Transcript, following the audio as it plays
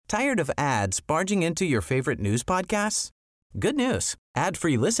Tired of ads barging into your favorite news podcasts? Good news.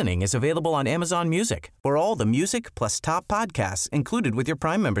 Ad-free listening is available on Amazon Music for all the music plus top podcasts included with your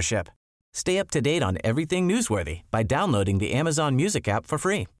Prime membership. Stay up to date on everything newsworthy by downloading the Amazon Music app for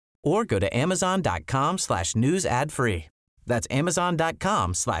free or go to amazon.com/news ad free. That's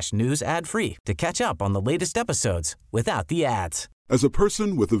amazon.com/news ad free to catch up on the latest episodes without the ads. As a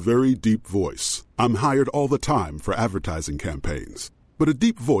person with a very deep voice, I'm hired all the time for advertising campaigns. But a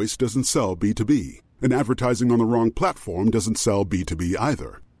deep voice doesn't sell B2B, and advertising on the wrong platform doesn't sell B2B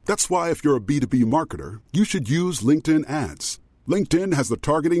either. That's why if you're a B2B marketer, you should use LinkedIn ads. LinkedIn has the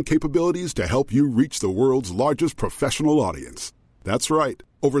targeting capabilities to help you reach the world's largest professional audience. That's right,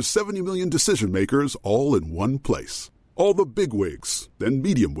 over 70 million decision makers all in one place. All the big wigs, then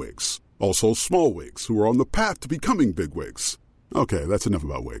medium wigs, also small wigs who are on the path to becoming big wigs. Okay, that's enough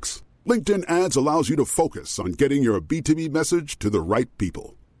about wigs. LinkedIn ads allows you to focus on getting your B2B message to the right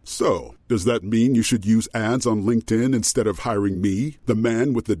people. So, does that mean you should use ads on LinkedIn instead of hiring me, the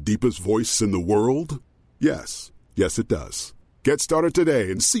man with the deepest voice in the world? Yes. Yes, it does. Get started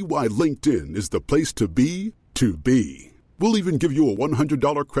today and see why LinkedIn is the place to be to be. We'll even give you a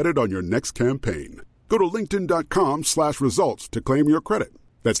 $100 credit on your next campaign. Go to linkedin.com/results to claim your credit.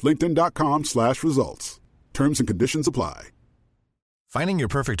 That's linkedin.com/results. Terms and conditions apply. Finding your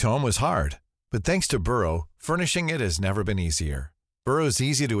perfect home was hard, but thanks to Burrow, furnishing it has never been easier. Burrow's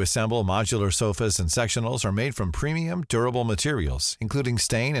easy-to-assemble modular sofas and sectionals are made from premium, durable materials, including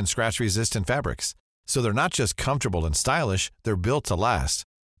stain and scratch-resistant fabrics. So they're not just comfortable and stylish, they're built to last.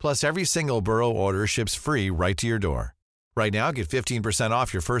 Plus, every single Burrow order ships free right to your door. Right now, get 15%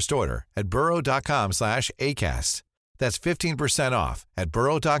 off your first order at burrow.com/ACAST. That's 15% off at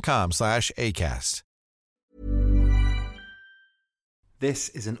burrow.com/ACAST. This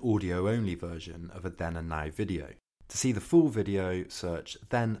is an audio-only version of a Then and Now video. To see the full video, search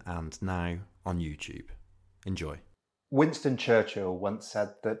Then and Now on YouTube. Enjoy. Winston Churchill once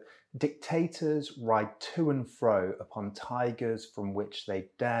said that dictators ride to and fro upon tigers from which they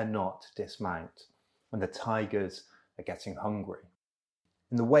dare not dismount, and the tigers are getting hungry.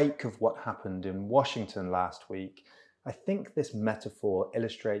 In the wake of what happened in Washington last week, I think this metaphor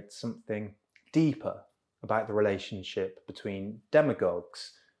illustrates something deeper about the relationship between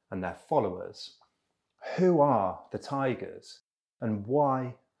demagogues and their followers. Who are the tigers, and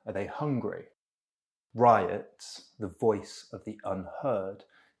why are they hungry? Riots, the voice of the unheard,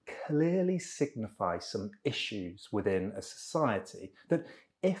 clearly signify some issues within a society that,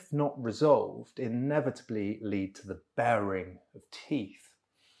 if not resolved, inevitably lead to the baring of teeth.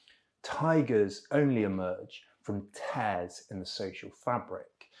 Tigers only emerge from tears in the social fabric.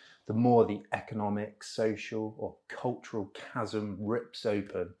 The more the economic, social, or cultural chasm rips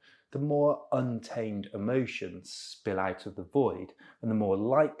open, the more untamed emotions spill out of the void, and the more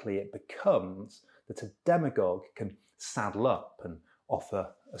likely it becomes that a demagogue can saddle up and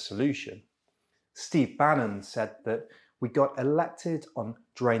offer a solution. Steve Bannon said that we got elected on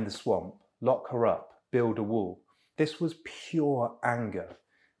drain the swamp, lock her up, build a wall. This was pure anger.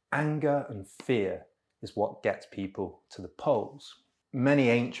 Anger and fear is what gets people to the polls. Many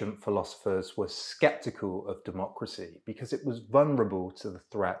ancient philosophers were skeptical of democracy because it was vulnerable to the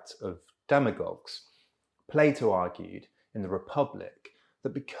threat of demagogues. Plato argued in the Republic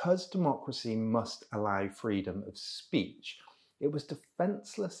that because democracy must allow freedom of speech, it was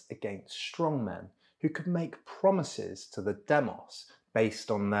defenceless against strongmen who could make promises to the demos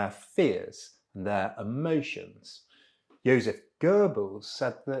based on their fears and their emotions. Joseph Goebbels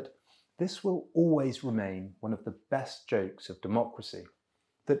said that this will always remain one of the best jokes of democracy,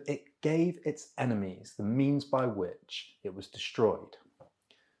 that it gave its enemies the means by which it was destroyed.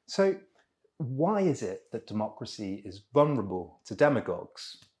 So, why is it that democracy is vulnerable to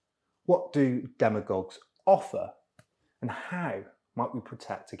demagogues? What do demagogues offer, and how might we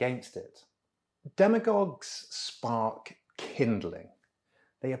protect against it? Demagogues spark kindling.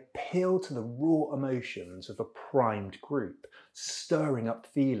 They appeal to the raw emotions of a primed group, stirring up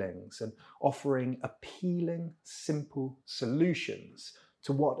feelings and offering appealing, simple solutions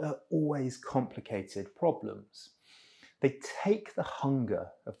to what are always complicated problems. They take the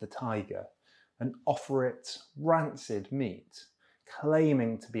hunger of the tiger and offer it rancid meat,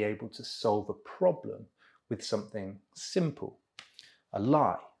 claiming to be able to solve a problem with something simple: a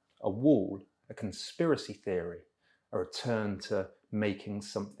lie, a wall, a conspiracy theory, a return to making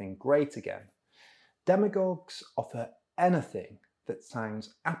something great again. Demagogues offer anything that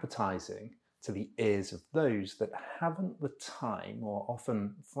sounds appetizing to the ears of those that haven't the time, or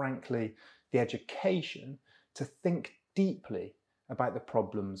often, frankly, the education to think deeply about the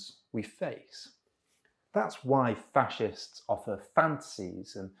problems we face. That's why fascists offer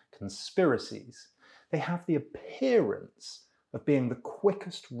fantasies and conspiracies. They have the appearance of being the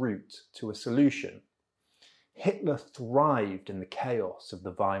quickest route to a solution. Hitler thrived in the chaos of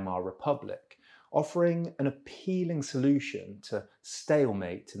the Weimar Republic, offering an appealing solution to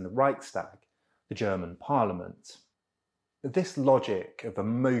stalemate in the Reichstag, the German parliament. This logic of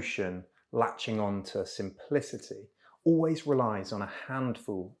emotion latching on to simplicity always relies on a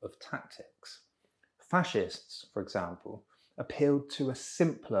handful of tactics. Fascists, for example, appealed to a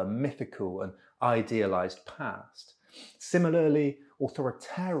simpler, mythical and idealised past. Similarly,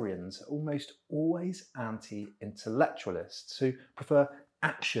 authoritarians are almost always anti-intellectualists who prefer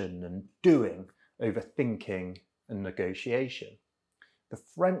action and doing over thinking and negotiation. The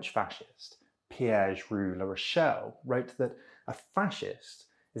French fascist Pierre-Roux La Rochelle wrote that a fascist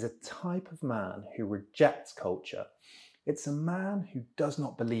is a type of man who rejects culture. It's a man who does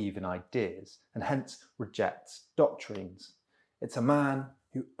not believe in ideas and hence rejects doctrines. It's a man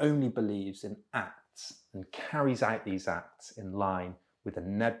who only believes in acts and carries out these acts in line with a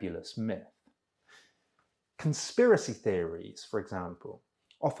nebulous myth. Conspiracy theories, for example,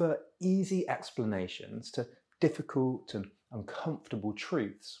 offer easy explanations to difficult and uncomfortable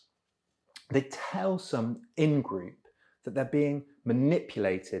truths. They tell some in-group that they're being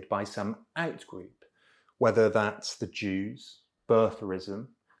manipulated by some out-group, whether that's the Jews, birtherism,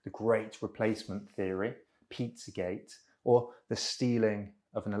 the Great Replacement Theory, Pizzagate, or the stealing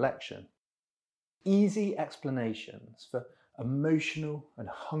of an election. Easy explanations for emotional and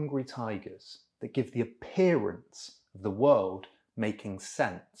hungry tigers that give the appearance of the world making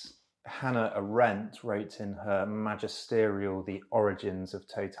sense. Hannah Arendt wrote in her magisterial The Origins of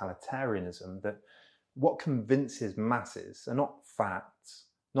Totalitarianism that what convinces masses are not facts,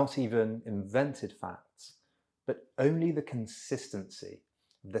 not even invented facts, but only the consistency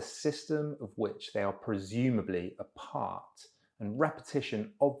of the system of which they are presumably a part, and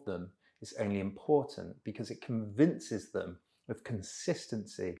repetition of them is only important because it convinces them of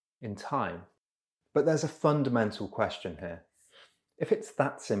consistency in time. But there's a fundamental question here. If it's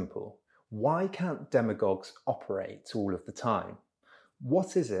that simple, why can't demagogues operate all of the time?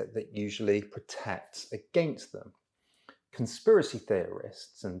 What is it that usually protects against them? Conspiracy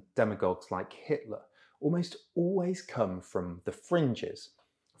theorists and demagogues like Hitler almost always come from the fringes,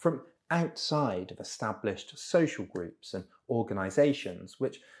 from outside of established social groups and organisations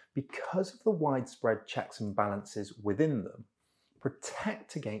which, because of the widespread checks and balances within them,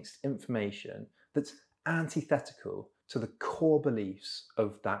 protect against information that's antithetical to the core beliefs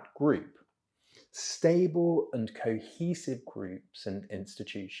of that group. Stable and cohesive groups and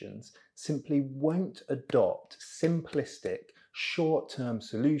institutions simply won't adopt simplistic, short-term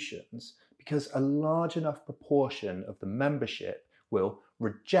solutions because a large enough proportion of the membership will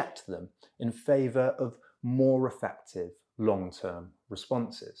reject them in favour of more effective long-term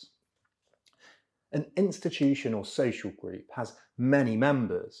responses. An institution or social group has many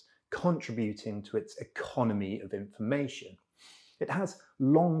members contributing to its economy of information. It has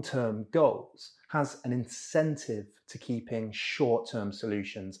long-term goals, has an incentive to keeping short-term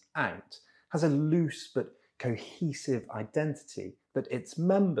solutions out, has a loose but cohesive identity that its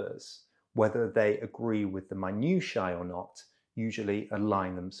members, whether they agree with the minutiae or not, usually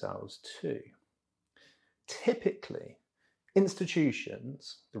align themselves to. Typically,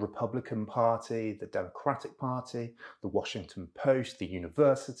 institutions, the Republican Party, the Democratic Party, the Washington Post, the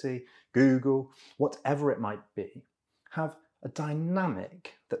university, Google, whatever it might be, have a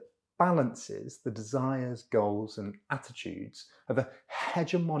dynamic that balances the desires, goals, and attitudes of a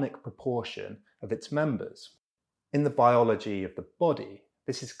hegemonic proportion of its members. In the biology of the body,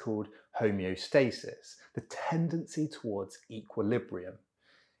 this is called homeostasis, the tendency towards equilibrium.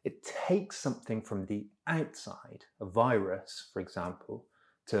 It takes something from the outside, a virus, for example,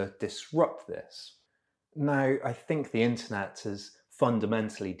 to disrupt this. Now, I think the internet has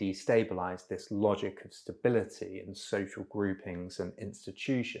fundamentally destabilized this logic of stability in social groupings and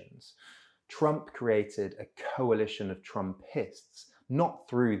institutions. Trump created a coalition of Trumpists, not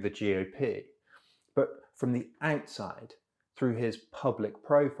through the GOP, but from the outside, through his public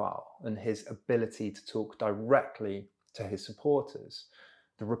profile and his ability to talk directly to his supporters.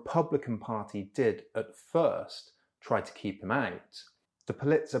 The Republican Party did, at first, try to keep him out. The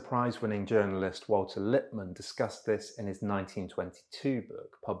Pulitzer Prize-winning journalist Walter Lippmann discussed this in his 1922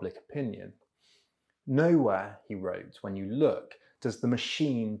 book, Public Opinion. Nowhere, he wrote, when you look, does the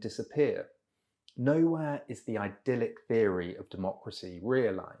machine disappear. Nowhere is the idyllic theory of democracy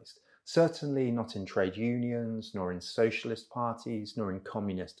realised, certainly not in trade unions, nor in socialist parties, nor in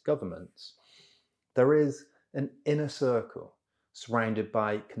communist governments. There is an inner circle, surrounded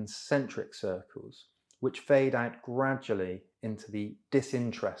by concentric circles, which fade out gradually into the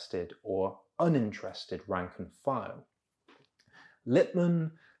disinterested or uninterested rank and file.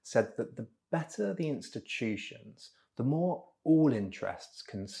 Lippmann said that the better the institutions, the more all interests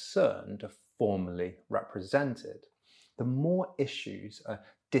concerned are formally represented. The more issues are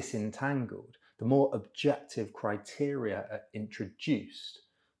disentangled, the more objective criteria are introduced,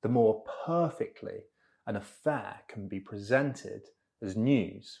 the more perfectly an affair can be presented as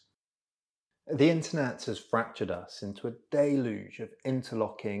news. The internet has fractured us into a deluge of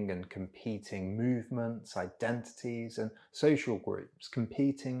interlocking and competing movements, identities, and social groups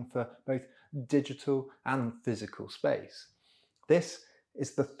competing for both digital and physical space. This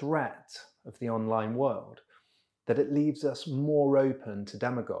is the threat of the online world, that it leaves us more open to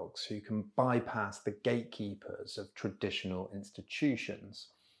demagogues who can bypass the gatekeepers of traditional institutions.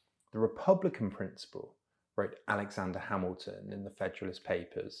 The Republican principle, wrote Alexander Hamilton in the Federalist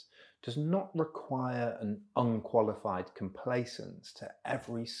Papers, does not require an unqualified complacence to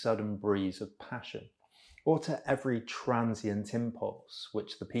every sudden breeze of passion, or to every transient impulse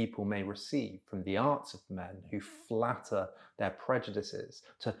which the people may receive from the arts of men who flatter their prejudices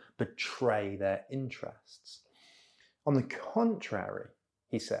to betray their interests. On the contrary,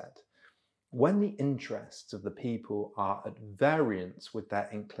 he said, when the interests of the people are at variance with their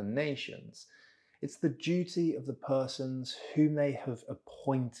inclinations, it's the duty of the persons whom they have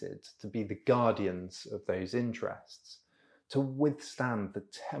appointed to be the guardians of those interests to withstand the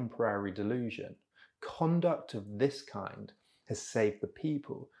temporary delusion. Conduct of this kind has saved the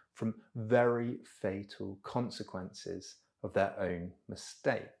people from very fatal consequences of their own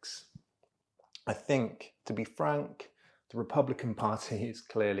mistakes. I think, to be frank, the Republican Party has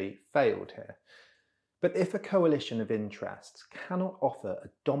clearly failed here. But if a coalition of interests cannot offer a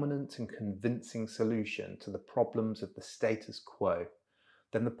dominant and convincing solution to the problems of the status quo,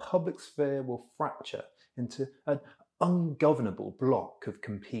 then the public sphere will fracture into an ungovernable block of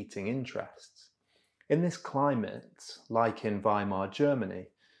competing interests. In this climate, like in Weimar Germany,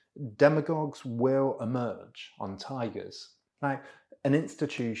 demagogues will emerge on tigers. Now, an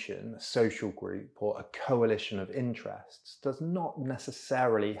institution, a social group, or a coalition of interests does not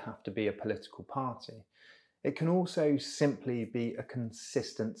necessarily have to be a political party. It can also simply be a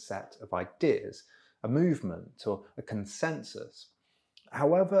consistent set of ideas, a movement, or a consensus.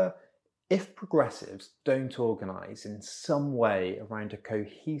 However, if progressives don't organise in some way around a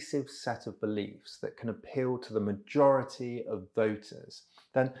cohesive set of beliefs that can appeal to the majority of voters,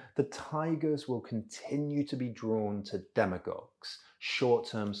 then the tigers will continue to be drawn to demagogues,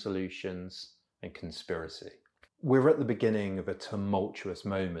 short-term solutions, and conspiracy. We're at the beginning of a tumultuous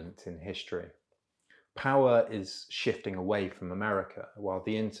moment in history. Power is shifting away from America, while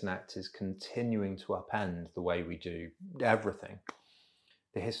the internet is continuing to upend the way we do everything.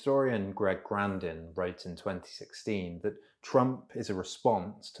 The historian Greg Grandin wrote in 2016 that Trump is a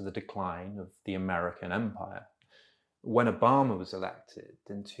response to the decline of the American empire. When Obama was elected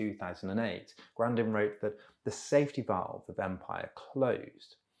in 2008, Grandin wrote that the safety valve of empire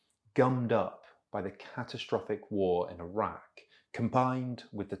closed, gummed up by the catastrophic war in Iraq, combined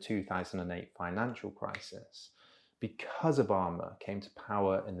with the 2008 financial crisis. Because Obama came to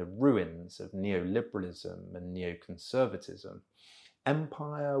power in the ruins of neoliberalism and neoconservatism,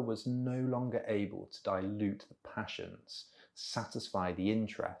 empire was no longer able to dilute the passions, satisfy the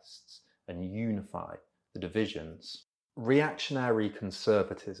interests, and unify the divisions. Reactionary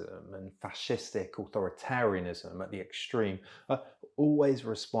conservatism and fascistic authoritarianism at the extreme are always a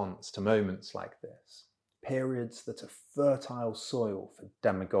response to moments like this, periods that are fertile soil for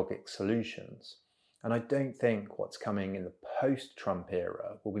demagogic solutions. And I don't think what's coming in the post-Trump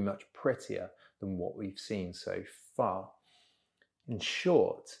era will be much prettier than what we've seen so far. In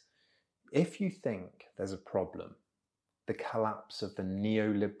short, if you think there's a problem, the collapse of the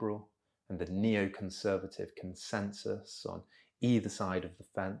neoliberal and the neoconservative consensus on either side of the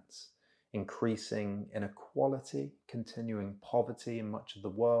fence, increasing inequality, continuing poverty in much of the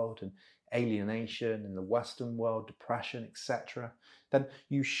world, and alienation in the Western world, depression, etc., then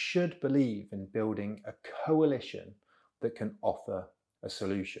you should believe in building a coalition that can offer a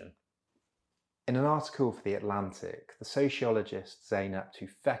solution. In an article for The Atlantic, the sociologist Zeynep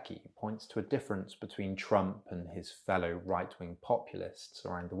Tufekci points to a difference between Trump and his fellow right-wing populists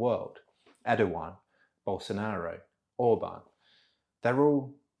around the world. Erdogan, Bolsonaro, Orban. They're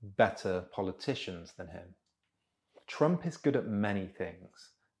all better politicians than him. Trump is good at many things: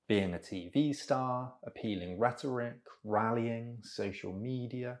 being a TV star, appealing rhetoric, rallying, social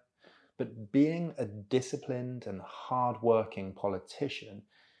media. But being a disciplined and hard-working politician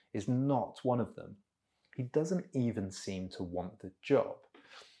is not one of them. He doesn't even seem to want the job.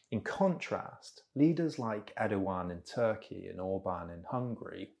 In contrast, leaders like Erdogan in Turkey and Orban in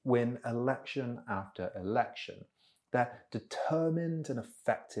Hungary win election after election. They're determined and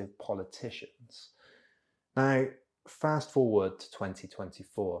effective politicians. Now, fast forward to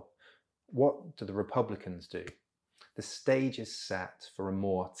 2024. What do the Republicans do? The stage is set for a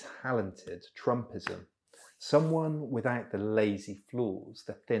more talented Trumpism. Someone without the lazy flaws,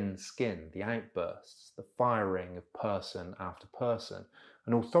 the thin skin, the outbursts, the firing of person after person.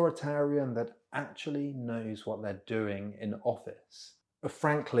 An authoritarian that actually knows what they're doing in office. But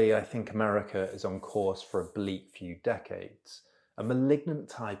frankly, I think America is on course for a bleak few decades. A malignant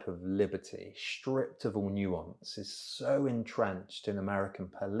type of liberty, stripped of all nuance, is so entrenched in American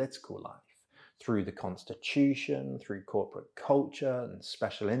political life, through the Constitution, through corporate culture and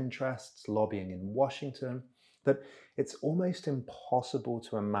special interests lobbying in Washington, that it's almost impossible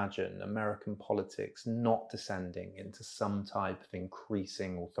to imagine American politics not descending into some type of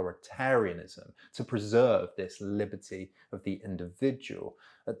increasing authoritarianism to preserve this liberty of the individual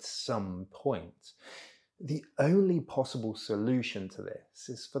at some point. The only possible solution to this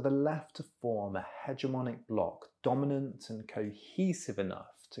is for the left to form a hegemonic bloc, dominant and cohesive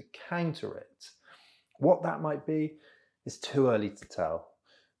enough to counter it. What that might be is too early to tell.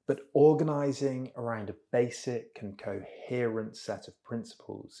 But organising around a basic and coherent set of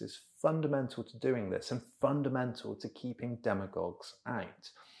principles is fundamental to doing this and fundamental to keeping demagogues out.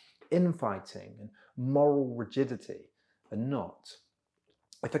 Infighting and moral rigidity are not.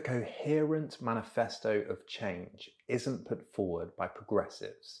 If a coherent manifesto of change isn't put forward by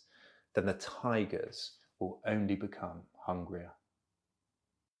progressives, then the tigers will only become hungrier.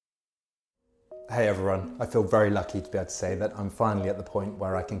 Hey everyone, I feel very lucky to be able to say that I'm finally at the point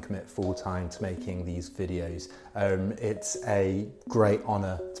where I can commit full time to making these videos. It's a great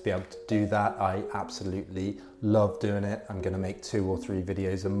honour to be able to do that. I absolutely love doing it. I'm going to make 2 or 3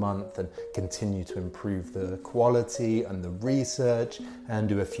 videos a month and continue to improve the quality and the research and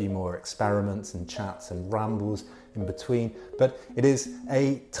do a few more experiments and chats and rambles in between. But it is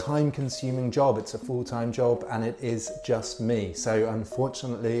a time-consuming job. It's a full-time job and it is just me. So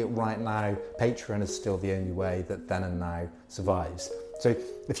unfortunately right now Patreon is still the only way that Then and Now survives. So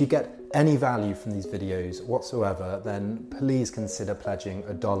if you get any value from these videos whatsoever, then please consider pledging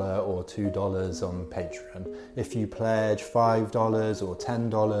 $1 or $2 on Patreon. If you pledge $5 or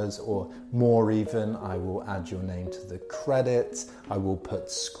 $10 or more even, I will add your name to the credits. I will put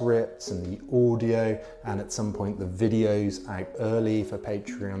scripts and the audio and at some point the videos out early for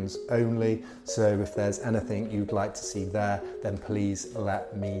Patreons only. So if there's anything you'd like to see there, then please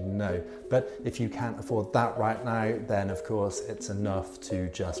let me know. But if you can't afford that right now, then of course it's enough to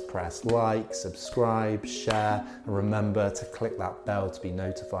just press like, subscribe, share, and remember to click that bell to be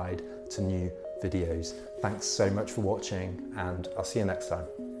notified to new videos. Thanks so much for watching, and I'll see you next time.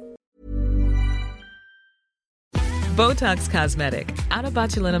 Botox Cosmetic, out of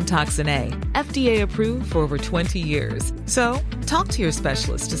botulinum toxin A, FDA approved for over 20 years. So, talk to your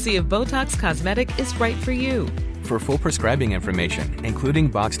specialist to see if Botox Cosmetic is right for you. For full prescribing information, including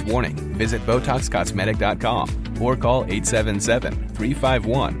boxed warning, visit BotoxCosmetic.com or call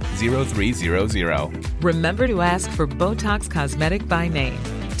 877-351-0300. Remember to ask for Botox Cosmetic by name.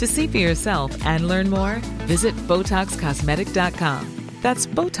 To see for yourself and learn more, visit BotoxCosmetic.com. That's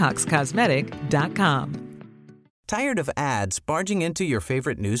BotoxCosmetic.com. Tired of ads barging into your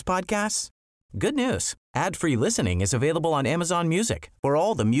favorite news podcasts? Good news. Ad-free listening is available on Amazon Music for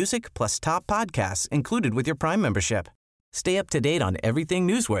all the music plus top podcasts included with your Prime membership. Stay up to date on everything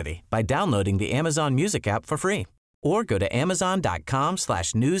newsworthy by downloading the Amazon Music app for free or go to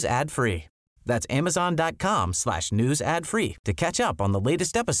amazon.com/news ad free. That's amazon.com/news ad free to catch up on the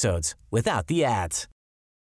latest episodes without the ads.